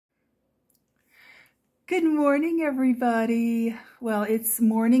Good morning, everybody. Well, it's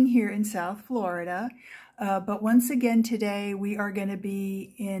morning here in South Florida, but once again today we are going to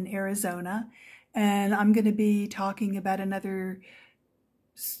be in Arizona, and I'm going to be talking about another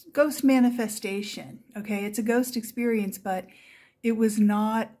ghost manifestation. Okay, it's a ghost experience, but it was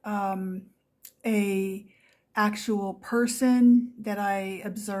not a actual person that I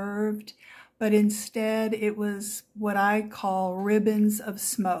observed, but instead it was what I call ribbons of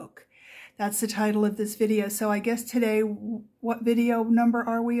smoke. That's the title of this video. So I guess today, what video number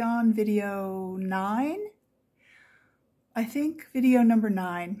are we on? Video 9? I think video number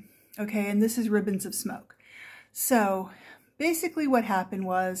 9. Okay, and this is ribbons of smoke. So basically what happened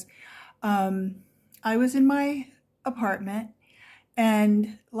was I was in my apartment,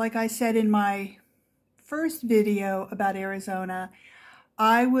 and like I said in my first video about Arizona,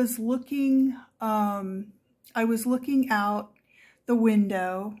 I was looking out the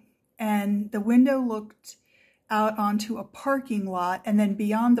window, and the window looked out onto a parking lot, and then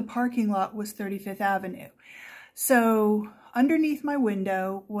beyond the parking lot was 35th Avenue. So underneath my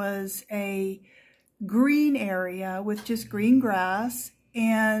window was a green area with just green grass,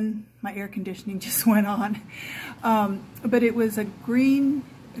 and my air conditioning just went on. But it was a green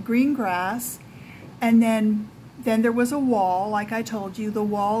grass, and then there was a wall. Like I told you, the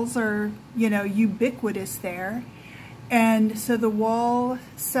walls are, ubiquitous there. And so the wall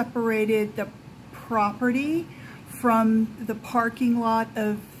separated the property from the parking lot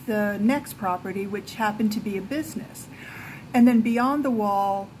of the next property, which happened to be a business. And then beyond the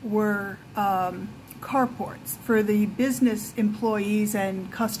wall were carports for the business employees and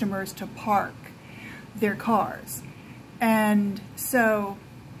customers to park their cars. And so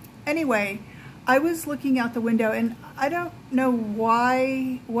anyway, I was looking out the window, and I don't know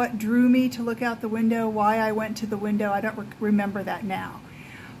what drew me to look out the window, why I went to the window. I don't remember that now.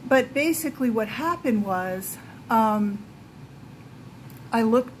 But basically what happened was I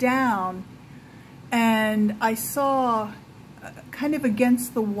looked down and I saw kind of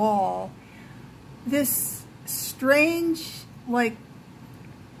against the wall this strange, like,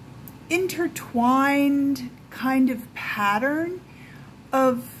 intertwined kind of pattern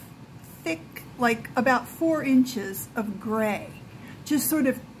of thick, like about 4 inches of gray, just sort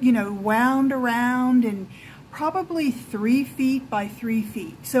of, wound around, and probably 3 feet by 3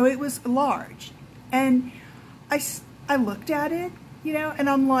 feet. So it was large. And I looked at it, and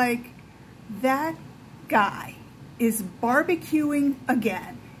I'm like, that guy is barbecuing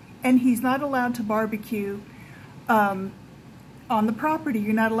again. And he's not allowed to barbecue on the property.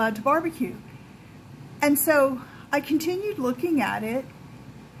 You're not allowed to barbecue. And so I continued looking at it.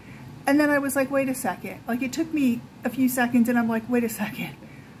 And then I was like, wait a second. Like, it took me a few seconds, and I'm like, wait a second.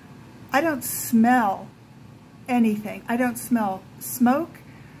 I don't smell anything. I don't smell smoke.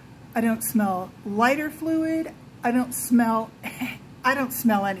 I don't smell lighter fluid. I don't smell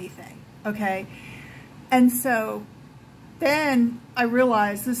anything, okay? And so then I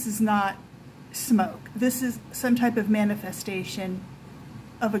realized this is not smoke. This is some type of manifestation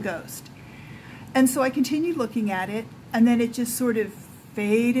of a ghost. And so I continued looking at it, and then it just sort of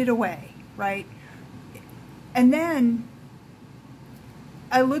faded away, right? And then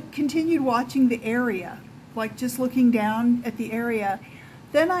I continued watching the area, like just looking down at the area.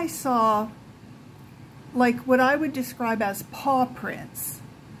 Then I saw like what I would describe as paw prints.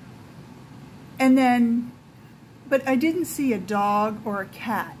 And then, but I didn't see a dog or a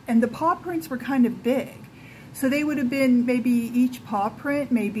cat. And the paw prints were kind of big. So they would have been maybe each paw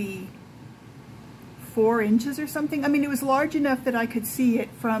print, maybe 4 inches or something. I mean, it was large enough that I could see it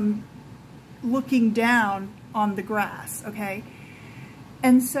from looking down on the grass, okay?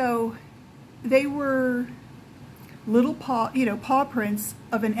 And so they were little paw prints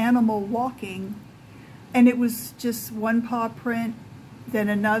of an animal walking, and it was just one paw print, then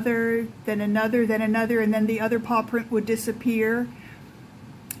another, then another, then another, and then the other paw print would disappear,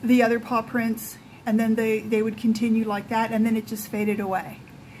 the other paw prints, and then they would continue like that, and then it just faded away.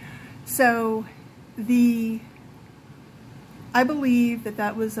 So I believe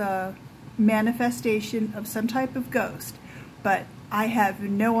that was a manifestation of some type of ghost, but I have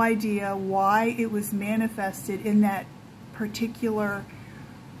no idea why it was manifested in that particular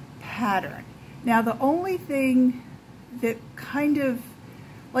pattern. Now, the only thing that kind of,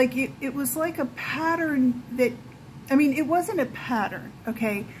 like, it was like a pattern that, I mean, it wasn't a pattern,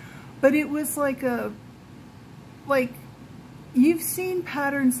 okay, but it was like you've seen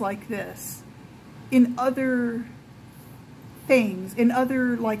patterns like this in other things, in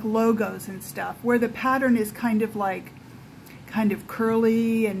other like logos and stuff, where the pattern is kind of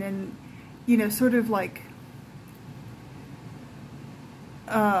curly, and then, sort of like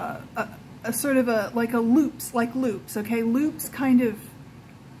a sort of like loops, okay? Loops kind of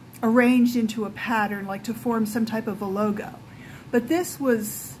arranged into a pattern, like to form some type of a logo. But this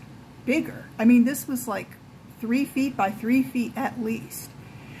was bigger. I mean, this was like 3 feet by 3 feet at least.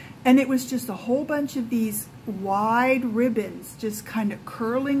 And it was just a whole bunch of these wide ribbons just kind of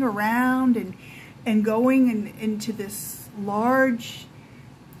curling around and going into this large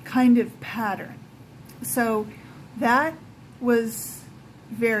kind of pattern. So that was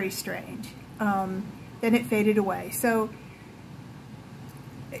very strange. Then it faded away. So,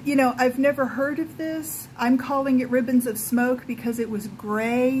 you know, I've never heard of this. I'm calling it ribbons of smoke because it was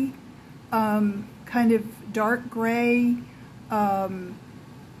gray, kind of dark gray,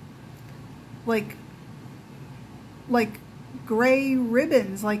 like gray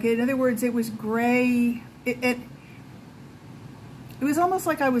ribbons. Like, in other words, it was gray. It was almost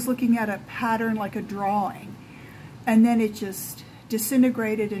like I was looking at a pattern, like a drawing, and then it just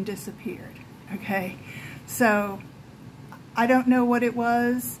disintegrated and disappeared. Okay, so I don't know what it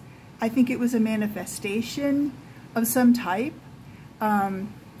was. I think it was a manifestation of some type.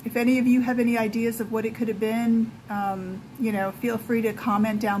 If any of you have any ideas of what it could have been, you know, feel free to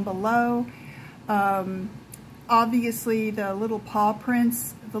comment down below. Obviously, the little paw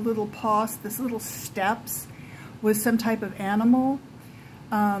prints, the little paws, this little steps was some type of animal.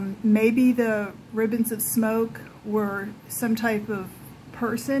 Maybe the ribbons of smoke were some type of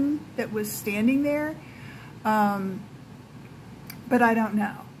person that was standing there. But I don't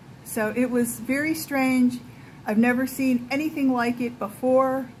know. So it was very strange. I've never seen anything like it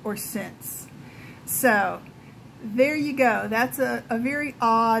before or since. So there you go. That's a very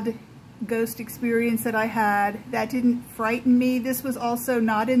odd ghost experience that I had. That didn't frighten me. This was also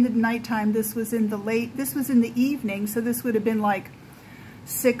not in the nighttime. This was in the evening. So this would have been like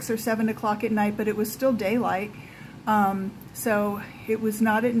 6 or 7 o'clock at night, but it was still daylight. So it was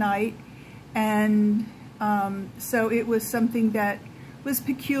not at night. And so it was something that was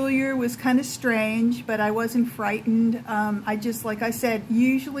peculiar, was kind of strange, but I wasn't frightened. I just, like I said,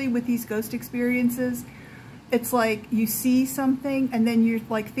 usually with these ghost experiences, it's like you see something and then you're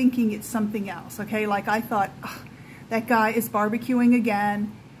like thinking it's something else, okay? Like I thought, that guy is barbecuing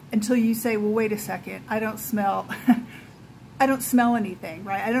again, until you say, well, wait a second, I don't smell, I don't smell anything,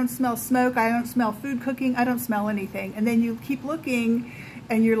 right? I don't smell smoke, I don't smell food cooking, I don't smell anything. And then you keep looking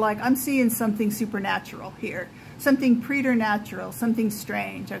and you're like, I'm seeing something supernatural here. Something preternatural, something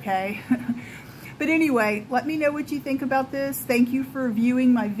strange, okay? But anyway, let me know what you think about this. Thank you for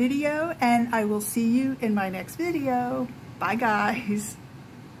viewing my video, and I will see you in my next video. Bye, guys.